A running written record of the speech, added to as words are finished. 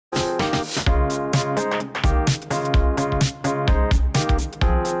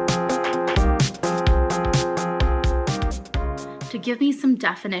give me some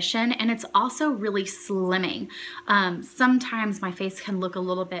definition, and it's also really slimming. Sometimes my face can look a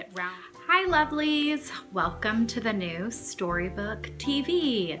little bit round. Hi lovelies, welcome to the new STORIbook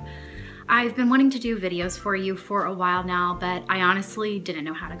TV. I've been wanting to do videos for you for a while now, but I honestly didn't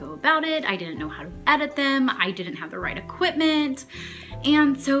know how to go about it. I didn't know how to edit them. I didn't have the right equipment.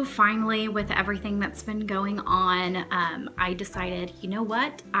 And so finally, with everything that's been going on, I decided, you know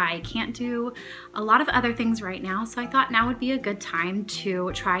what? I can't do a lot of other things right now, so I thought now would be a good time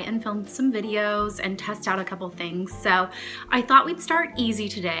to try and film some videos and test out a couple things. So I thought we'd start easy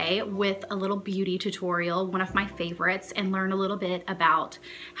today with a little beauty tutorial, one of my favorites, and learn a little bit about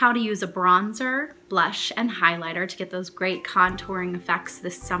how to use a bronzer, blush, and highlighter to get those great contouring effects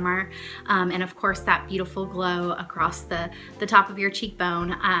this summer. And of course, that beautiful glow across the top of your cheekbone.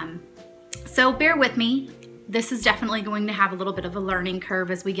 So bear with me. This is definitely going to have a little bit of a learning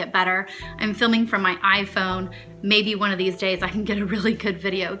curve as we get better. I'm filming from my iPhone. Maybe one of these days I can get a really good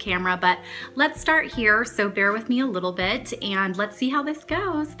video camera, but let's start here. So bear with me a little bit and let's see how this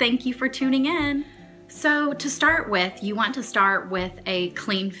goes. Thank you for tuning in. So to start with, you want to start with a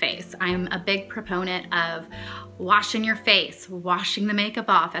clean face. I'm a big proponent of washing your face, washing the makeup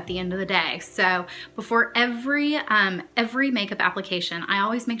off at the end of the day. So before every makeup application, I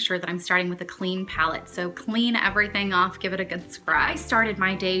always make sure that I'm starting with a clean palette. So clean everything off, give it a good scrub. I started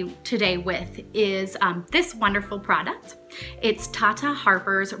my day today with is this wonderful product. It's Tata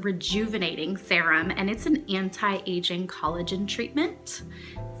Harper's Rejuvenating Serum, and it's an anti-aging collagen treatment.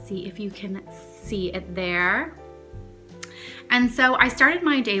 See if you can see it there. And so I started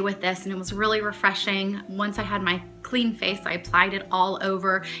my day with this, and it was really refreshing. Once I had my clean face, I applied it all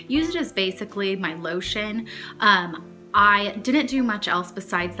over, used it as basically my lotion. I didn't do much else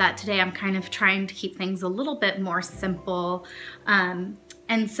besides that. Today I'm kind of trying to keep things a little bit more simple.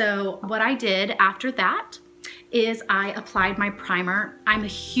 And so what I did after that is I applied my primer. I'm a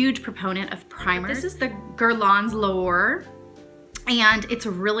huge proponent of primers. This is the Guerlain's L'Or. And it's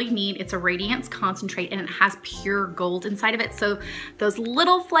really neat. It's a radiance concentrate and it has pure gold inside of it. So those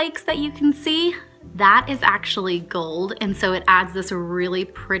little flakes that you can see, that is actually gold. And so it adds this really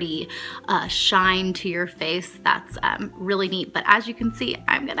pretty shine to your face. That's really neat. But as you can see,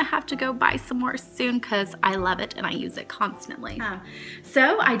 I'm gonna have to go buy some more soon because I love it and I use it constantly.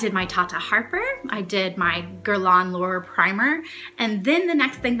 So I did my Tata Harper, I did my Guerlain L'Or primer, and then the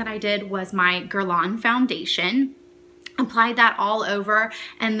next thing that I did was my Guerlain foundation. Applied that all over,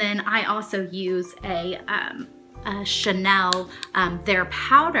 and then I also use a Chanel their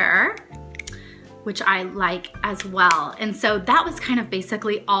powder, which I like as well. And so that was kind of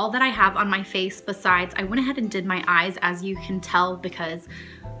basically all that I have on my face. Besides, I went ahead and did my eyes, as you can tell, because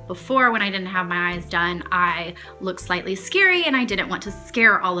before, when I didn't have my eyes done, I looked slightly scary and I didn't want to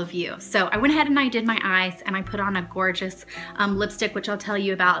scare all of you. So I went ahead and I did my eyes, and I put on a gorgeous lipstick, which I'll tell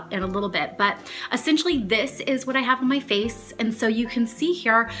you about in a little bit. But essentially this is what I have on my face. And so you can see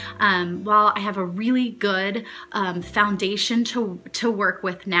here, while I have a really good foundation to work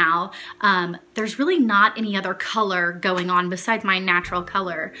with now, there's really not any other color going on besides my natural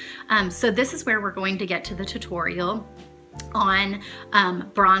color. So this is where we're going to get to the tutorial on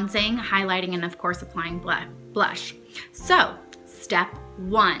bronzing, highlighting, and of course applying blush. So step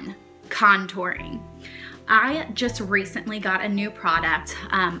one, contouring. I just recently got a new product,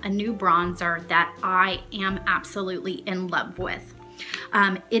 a new bronzer that I am absolutely in love with.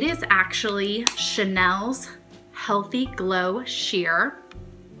 It is actually Chanel's Healthy Glow Sheer,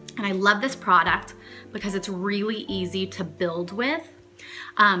 and I love this product because it's really easy to build with.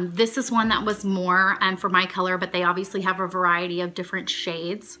 This is one that was more for my color, but they obviously have a variety of different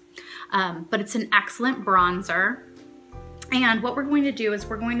shades. But it's an excellent bronzer. And what we're going to do is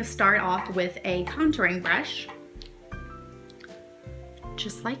we're going to start off with a contouring brush,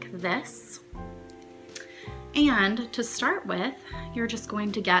 just like this. And to start with, you're just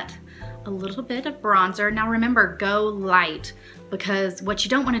going to get a little bit of bronzer. Now remember, go light, because what you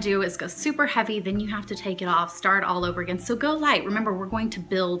don't want to do is go super heavy, then you have to take it off, start all over again. So go light. Remember, we're going to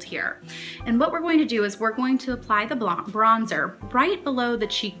build here. And what we're going to do is we're going to apply the bronzer right below the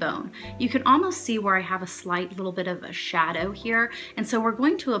cheekbone. You can almost see where I have a slight little bit of a shadow here. And so we're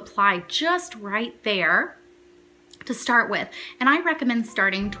going to apply just right there to start with. And I recommend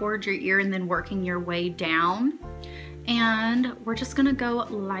starting towards your ear and then working your way down. And we're just gonna go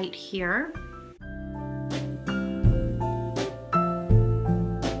light here.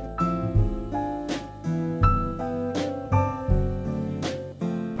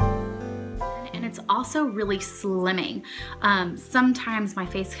 And it's also really slimming. Sometimes my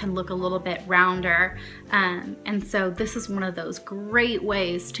face can look a little bit rounder. And so this is one of those great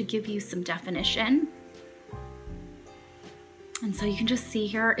ways to give you some definition. And so you can just see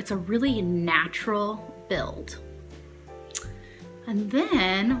here, it's a really natural build. And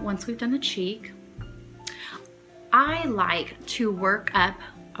then once we've done the cheek, I like to work up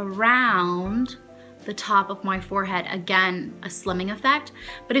around the top of my forehead. Again, a slimming effect.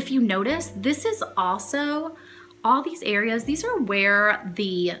 But if you notice, this is also, all these areas, these are where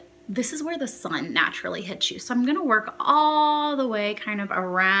this is where the sun naturally hits you. So I'm gonna work all the way kind of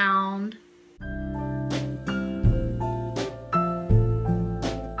around.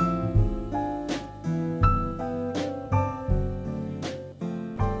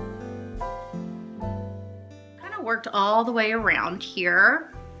 Kind of worked all the way around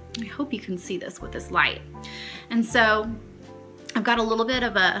here. I hope you can see this with this light. And so I've got a little bit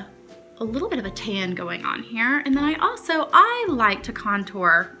of a tan going on here. And then I like to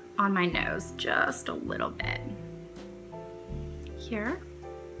contour on my nose just a little bit here.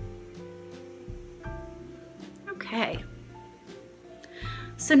 Okay.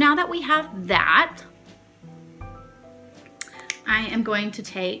 So now that we have that, I am going to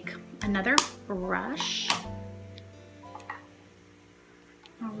take another brush.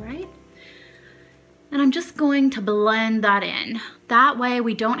 All right. And I'm just going to blend that in. That way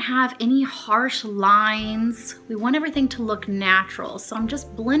we don't have any harsh lines. We want everything to look natural. So I'm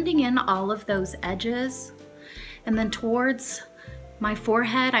just blending in all of those edges. And then towards my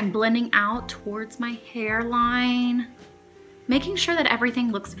forehead, I'm blending out towards my hairline, making sure that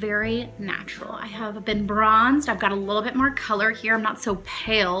everything looks very natural. I have been bronzed. I've got a little bit more color here. I'm not so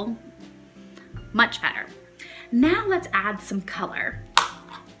pale. Much better. Now let's add some color.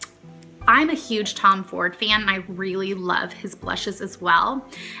 I'm a huge Tom Ford fan and I really love his blushes as well.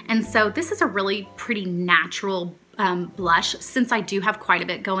 And so this is a really pretty natural blush since I do have quite a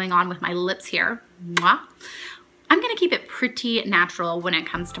bit going on with my lips here. Mwah. I'm gonna keep it pretty natural when it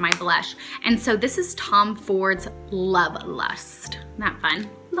comes to my blush. And so this is Tom Ford's Love Lust. Isn't that fun?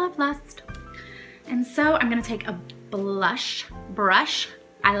 Love Lust. And so I'm gonna take a blush brush.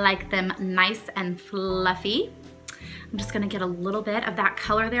 I like them nice and fluffy. I'm just gonna get a little bit of that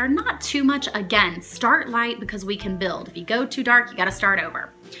color there, not too much. Again, start light because we can build. If you go too dark, you gotta start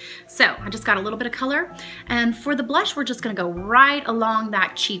over. So I just got a little bit of color. And for the blush, we're just gonna go right along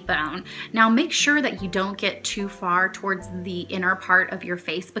that cheekbone. Now make sure that you don't get too far towards the inner part of your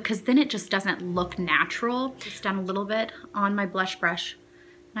face because then it just doesn't look natural. Just down a little bit on my blush brush.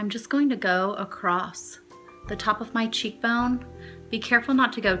 And I'm just going to go across the top of my cheekbone. Be careful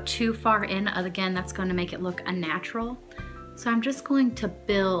not to go too far in. Again, that's going to make it look unnatural. So I'm just going to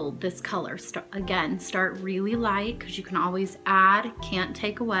build this color. Again, start really light because you can always add, can't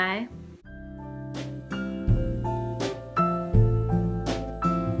take away.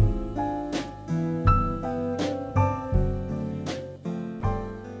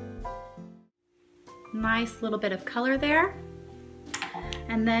 Nice little bit of color there.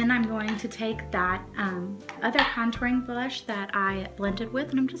 And then I'm going to take that other contouring blush that I blended with,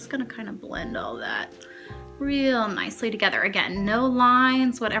 and I'm just gonna kind of blend all that real nicely together. Again, no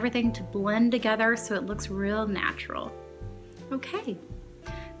lines, want everything to blend together so it looks real natural. Okay,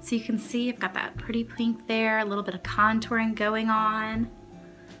 so you can see I've got that pretty pink there, a little bit of contouring going on.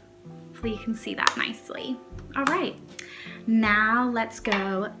 Hopefully you can see that nicely. All right. Now let's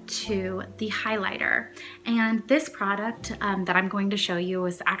go to the highlighter. And this product that I'm going to show you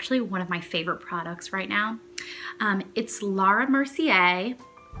is actually one of my favorite products right now. It's Laura Mercier,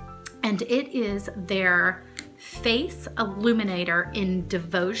 and it is their Face Illuminator in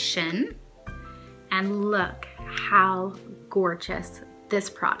Devotion. And look how gorgeous this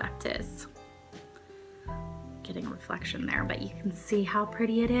product is. Getting a reflection there, but you can see how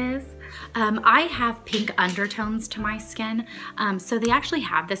pretty it is. I have pink undertones to my skin, so they actually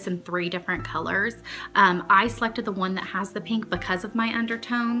have this in 3 different colors. I selected the one that has the pink because of my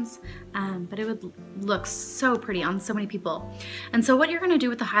undertones, but it would look so pretty on so many people. And so what you're gonna do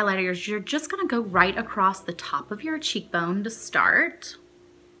with the highlighter is you're just gonna go right across the top of your cheekbone to start.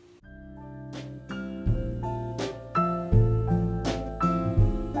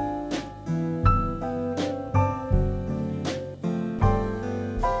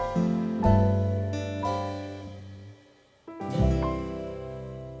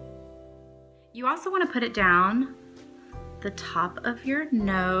 You also want to put it down the top of your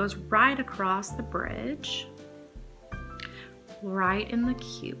nose, right across the bridge, right in the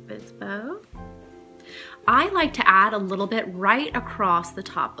Cupid's bow. I like to add a little bit right across the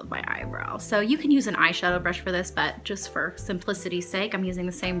top of my eyebrow. So you can use an eyeshadow brush for this, but just for simplicity's sake, I'm using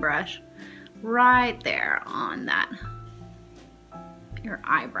the same brush right there on that, your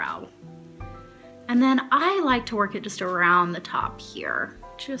eyebrow. And then I like to work it just around the top here,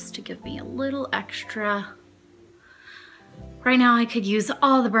 just to give me a little extra Right now I could use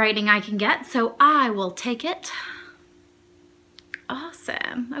all the brightening I can get, so I will take it.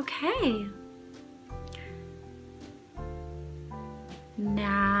 Awesome, okay.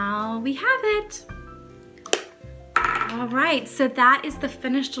 Now we have it. All right, so that is the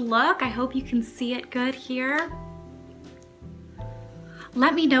finished look. I hope you can see it good here.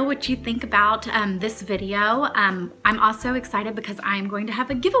 Let me know what you think about this video. I'm also excited because I'm going to have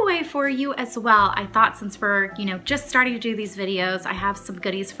a giveaway for you as well. I thought since we're, just starting to do these videos, I have some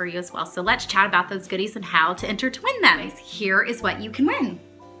goodies for you as well. So let's chat about those goodies and how to enter to win them. Here is what you can win.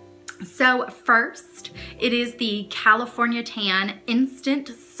 So first, it is the California Tan Instant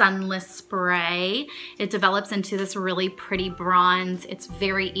Sunless Spray. It develops into this really pretty bronze. It's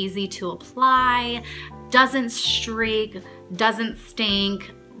very easy to apply, doesn't streak, doesn't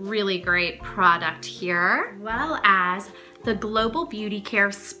stink. Really great product here. As well as the Global Beauty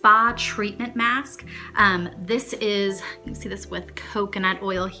Care Spa Treatment Mask. This is, you can see this with coconut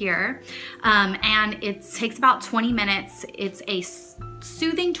oil here, and it takes about 20 minutes. It's a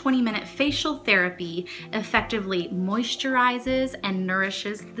soothing 20-minute facial therapy, effectively moisturizes and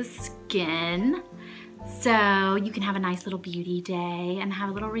nourishes the skin. So you can have a nice little beauty day and have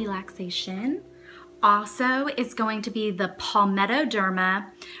a little relaxation. Also is going to be the Palmetto Derma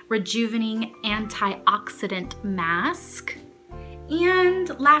Rejuvenating Antioxidant Mask.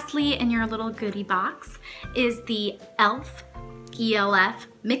 And lastly, in your little goodie box is the ELF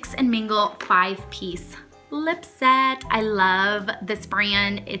Mix and Mingle 5-piece lip set. I love this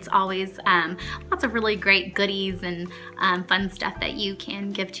brand. It's always lots of really great goodies and fun stuff that you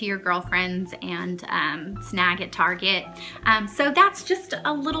can give to your girlfriends and snag at Target. So that's just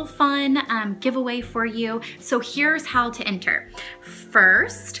a little fun giveaway for you. So here's how to enter.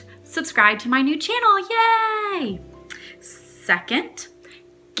 First, subscribe to my new channel, yay! Second,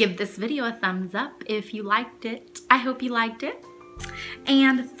 give this video a thumbs up if you liked it. I hope you liked it.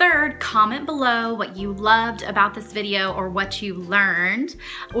 And third, comment below what you loved about this video or what you learned,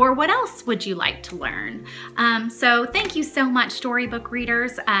 or what else would you like to learn. So thank you so much, Storybook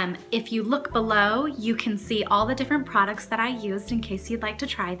readers. If you look below, you can see all the different products that I used in case you'd like to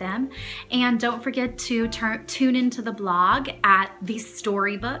try them. And don't forget to tune into the blog at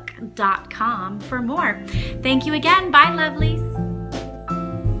thesTORIbook.com for more. Thank you again. Bye, lovelies.